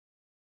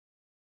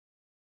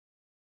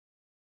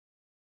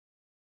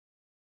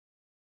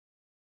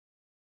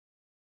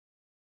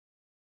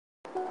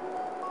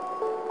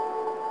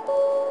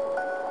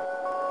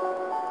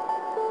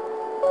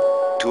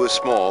To a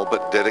small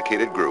but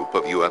dedicated group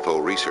of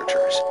UFO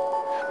researchers,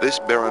 this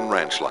barren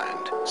ranch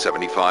land,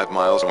 75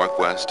 miles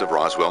northwest of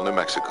Roswell, New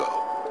Mexico,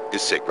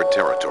 is sacred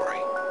territory.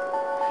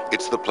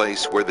 It's the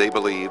place where they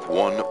believe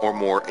one or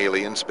more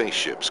alien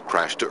spaceships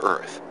crashed to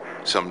Earth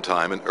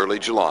sometime in early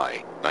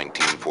July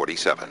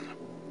 1947.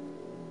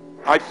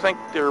 I think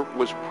there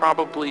was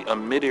probably a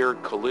mid-air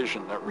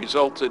collision that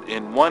resulted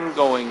in one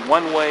going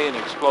one way and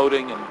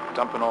exploding and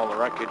dumping all the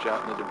wreckage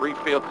out in the debris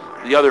field,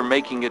 the other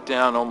making it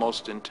down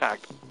almost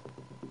intact.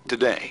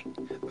 Today,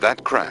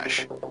 that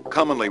crash,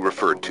 commonly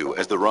referred to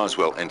as the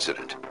Roswell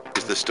incident,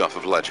 is the stuff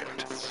of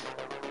legend.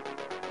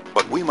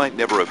 But we might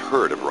never have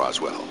heard of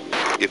Roswell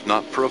if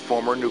not for a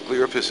former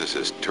nuclear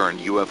physicist turned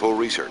UFO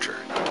researcher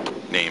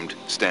named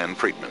Stanton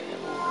Friedman.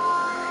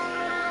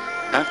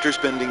 After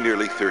spending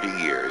nearly 30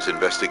 years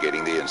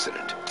investigating the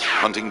incident,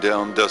 hunting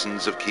down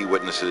dozens of key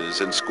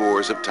witnesses and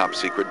scores of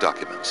top-secret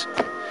documents,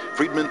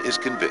 Friedman is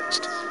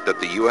convinced that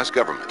the U.S.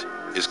 government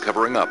is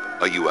covering up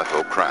a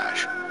UFO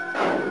crash.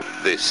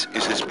 This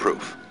is his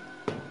proof.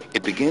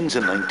 It begins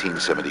in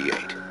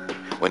 1978,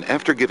 when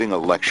after giving a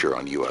lecture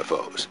on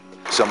UFOs,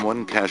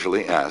 someone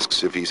casually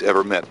asks if he's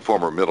ever met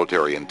former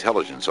military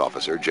intelligence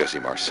officer Jesse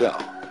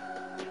Marcel.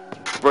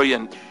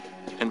 Brilliant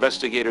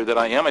investigator that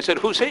I am, I said,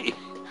 "Who's he?"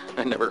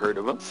 I never heard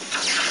of him.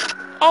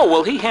 "Oh,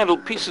 well, he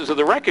handled pieces of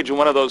the wreckage in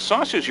one of those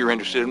saucers you're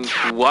interested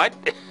in." What?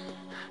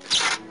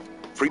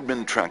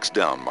 Friedman tracks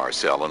down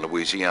Marcel in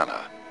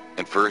Louisiana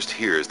and first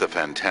hears the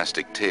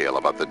fantastic tale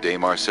about the day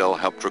Marcel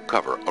helped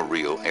recover a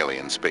real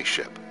alien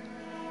spaceship.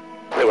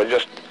 There were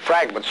just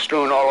fragments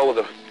strewn all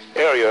over the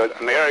area,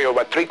 an area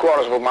about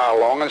 3/4 of a mile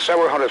long and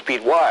several hundred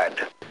feet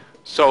wide.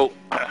 So,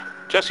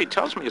 Jesse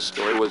tells me his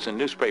story was in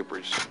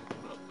newspapers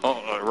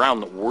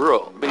around the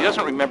world, but he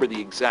doesn't remember the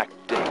exact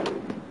date.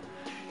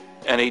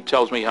 And he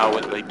tells me how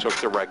they took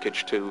the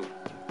wreckage to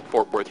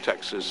Fort Worth,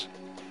 Texas,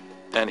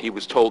 and he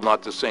was told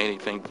not to say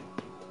anything.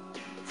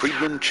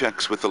 Friedman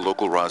checks with the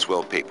local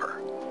Roswell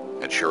paper,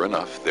 and sure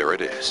enough, there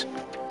it is.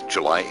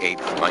 July 8,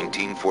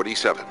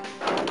 1947.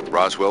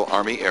 Roswell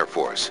Army Air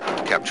Force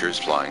captures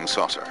flying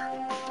saucer.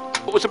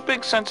 It was a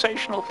big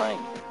sensational thing.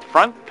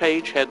 Front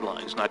page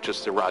headlines, not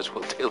just the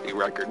Roswell Daily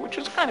Record, which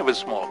is kind of a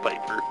small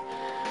paper,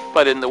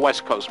 but in the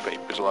West Coast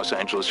papers, Los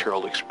Angeles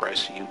Herald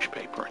Express, huge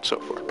paper, and so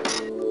forth.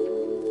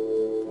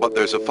 But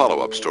there's a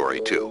follow-up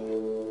story, too.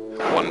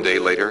 One day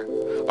later,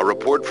 a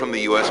report from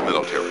the U.S.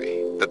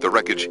 military that the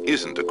wreckage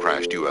isn't a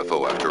crashed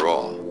UFO after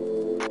all.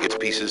 It's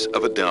pieces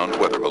of a downed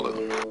weather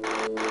balloon.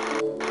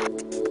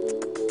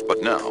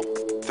 But now,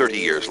 30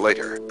 years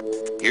later,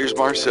 here's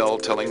Marcel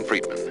telling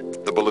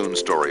Friedman the balloon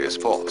story is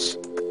false,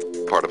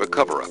 part of a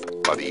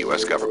cover-up by the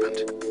U.S.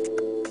 government.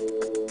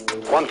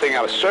 One thing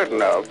I was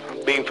certain of,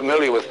 being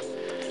familiar with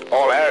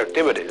all air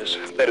activities,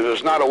 that it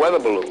was not a weather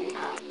balloon,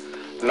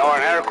 nor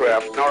an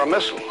aircraft, nor a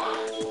missile.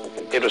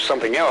 It was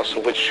something else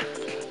of which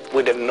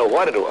we didn't know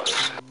what it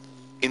was.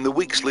 In the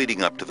weeks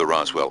leading up to the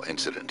Roswell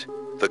incident,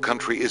 the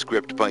country is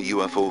gripped by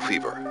UFO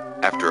fever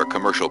after a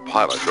commercial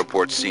pilot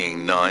reports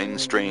seeing 9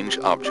 strange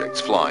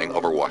objects flying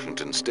over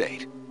Washington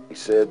state. He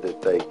said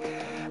that they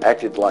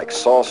acted like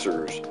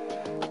saucers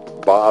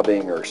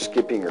bobbing or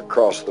skipping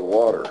across the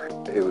water.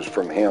 It was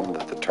from him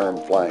that the term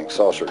flying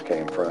saucer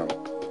came from.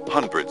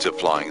 Hundreds of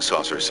flying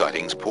saucer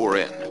sightings pour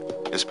in,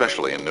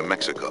 especially in New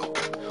Mexico,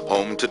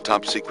 home to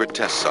top-secret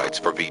test sites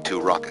for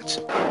V-2 rockets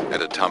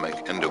and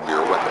atomic and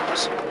nuclear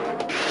weapons.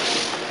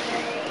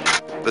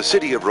 The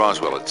city of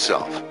Roswell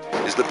itself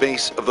is the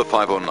base of the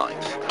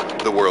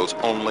 509th, the world's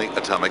only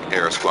atomic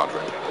air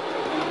squadron.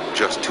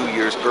 Just 2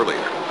 years earlier,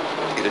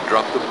 it had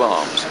dropped the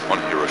bombs on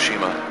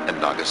Hiroshima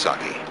and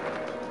Nagasaki.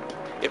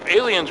 If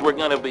aliens were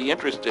going to be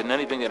interested in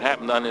anything that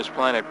happened on this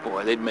planet,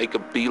 boy, they'd make a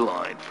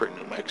beeline for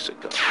New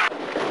Mexico.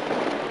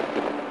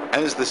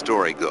 As the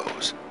story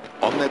goes,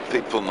 on that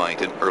fateful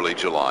night in early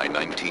July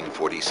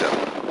 1947,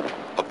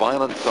 a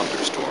violent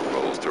thunderstorm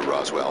rolls through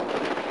Roswell.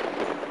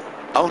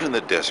 Out in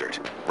the desert,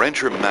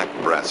 rancher Mac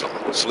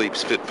Brazel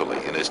sleeps fitfully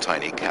in his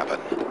tiny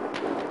cabin.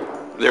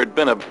 There'd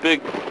been a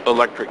big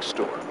electric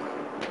storm,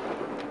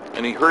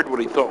 and he heard what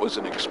he thought was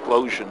an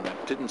explosion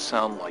that didn't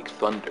sound like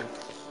thunder.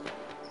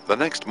 The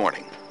next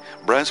morning,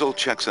 Brazel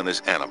checks on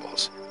his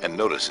animals and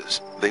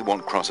notices they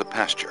won't cross a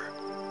pasture.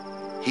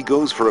 He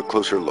goes for a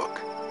closer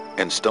look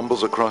and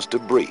stumbles across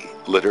debris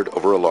littered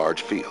over a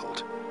large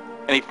field.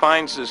 And he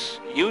finds this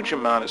huge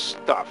amount of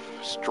stuff,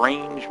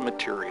 strange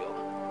material,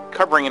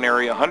 covering an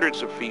area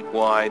hundreds of feet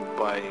wide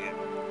by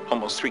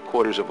almost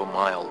 3/4 of a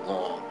mile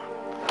long.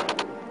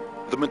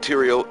 The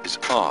material is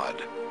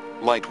odd,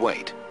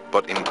 lightweight,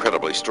 but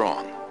incredibly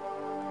strong.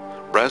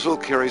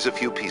 Brazel carries a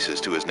few pieces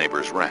to his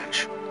neighbor's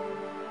ranch.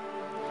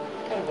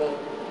 Kind of a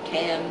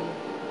tan,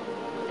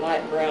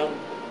 light brown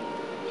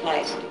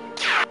plastic.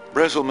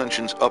 Brazel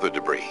mentions other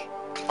debris,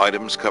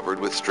 items covered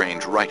with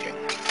strange writing.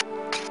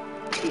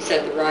 He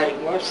said the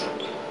writing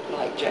wasn't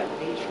like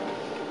Japanese writing,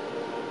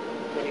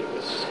 but it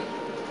was,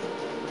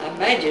 I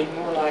imagine,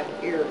 more like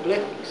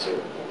hieroglyphics or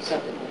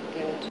something like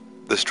that.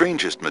 The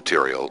strangest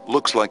material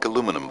looks like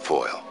aluminum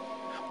foil,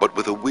 but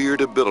with a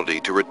weird ability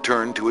to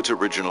return to its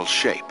original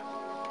shape.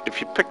 If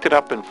you picked it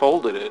up and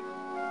folded it,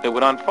 it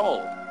would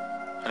unfold.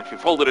 And if you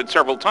folded it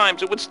several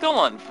times, it would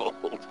still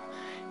unfold.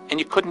 And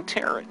you couldn't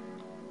tear it.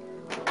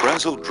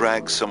 Brazel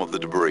drags some of the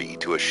debris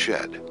to a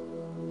shed.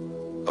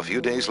 A few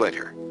days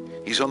later,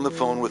 he's on the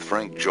phone with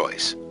Frank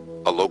Joyce,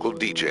 a local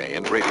DJ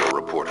and radio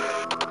reporter.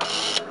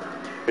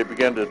 They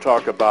began to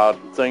talk about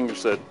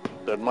things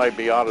that might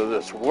be out of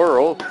this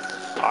world.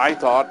 I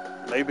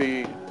thought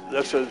maybe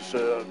this is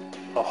a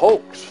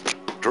hoax.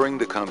 During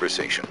the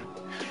conversation,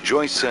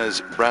 Joyce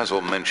says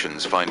Brazel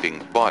mentions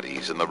finding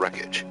bodies in the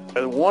wreckage.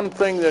 And one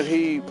thing that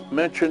he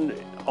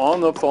mentioned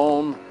on the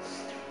phone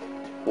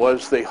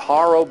was the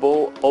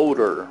horrible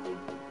odor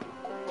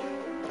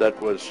that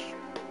was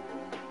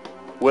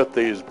with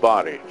these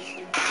bodies.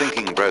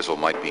 Thinking Brazel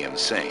might be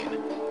insane,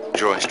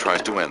 Joyce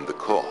tries to end the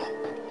call.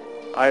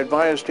 I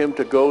advised him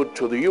to go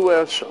to the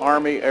U.S.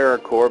 Army Air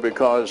Corps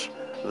because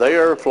they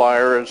are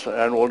flyers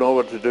and will know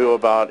what to do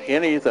about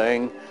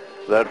anything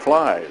that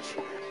flies.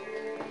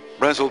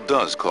 Brazel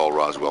does call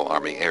Roswell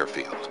Army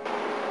Airfield.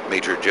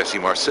 Major Jesse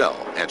Marcel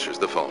answers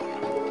the phone.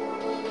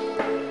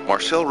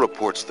 Marcel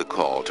reports the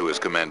call to his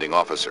commanding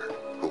officer,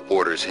 who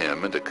orders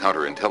him and a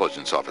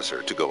counterintelligence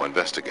officer to go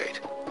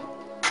investigate.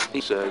 He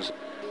says,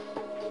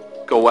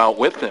 go out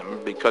with him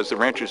because the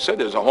rancher said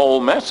there's a whole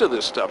mess of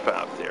this stuff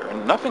out there,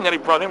 and nothing that he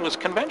brought in was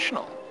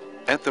conventional.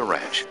 At the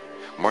ranch,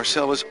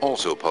 Marcel is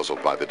also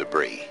puzzled by the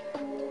debris.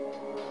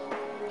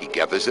 He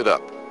gathers it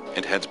up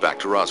and heads back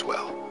to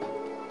Roswell.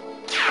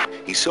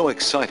 He's so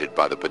excited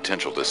by the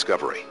potential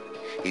discovery,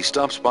 he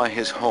stops by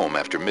his home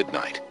after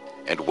midnight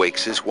and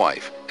wakes his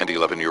wife and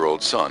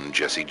 11-year-old son,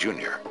 Jesse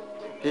Jr.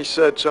 He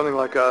said something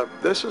like,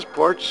 this is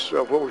parts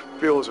of what we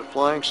feel is a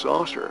flying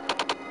saucer.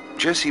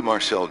 Jesse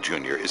Marcel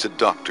Jr. is a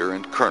doctor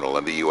and colonel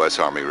in the U.S.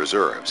 Army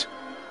Reserves.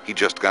 He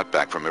just got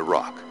back from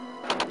Iraq.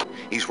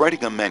 He's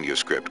writing a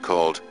manuscript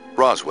called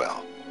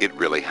Roswell, It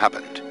Really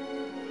Happened.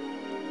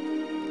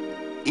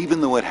 Even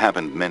though it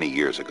happened many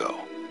years ago,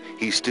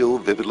 he still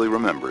vividly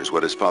remembers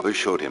what his father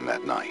showed him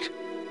that night.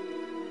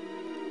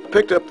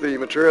 Picked up the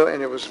material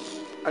and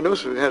I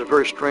noticed it had a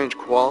very strange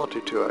quality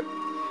to it.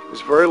 It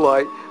was very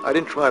light. I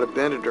didn't try to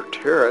bend it or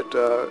tear it,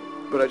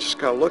 but I just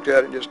kind of looked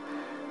at it and just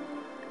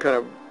kind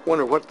of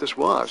wondered what this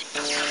was.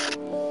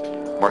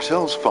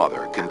 Marcel's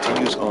father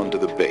continues on to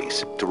the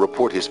base to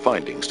report his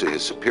findings to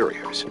his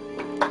superiors.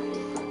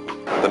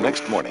 The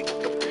next morning,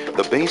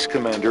 the base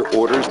commander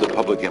orders the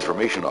public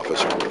information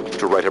officer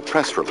to write a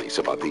press release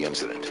about the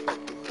incident.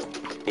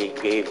 He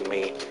gave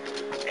me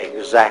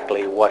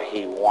exactly what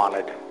he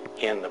wanted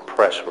in the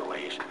press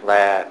release,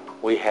 that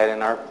we had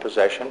in our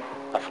possession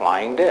a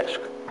flying disc.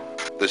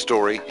 The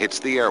story hits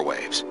the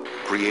airwaves,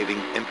 creating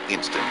an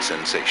instant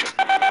sensation.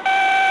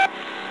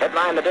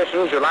 Headline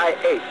edition, July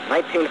 8,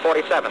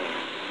 1947.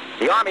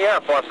 The Army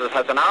Air Forces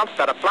has announced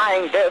that a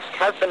flying disc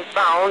has been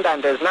found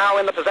and is now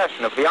in the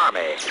possession of the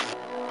Army.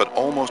 But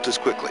almost as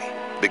quickly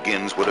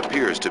begins what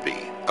appears to be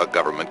a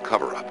government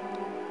cover-up.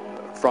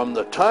 From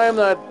the time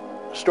that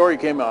story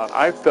came out,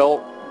 I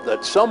felt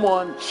that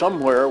someone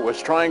somewhere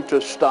was trying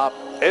to stop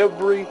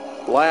every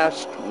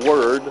last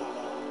word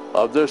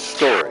of this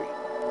story.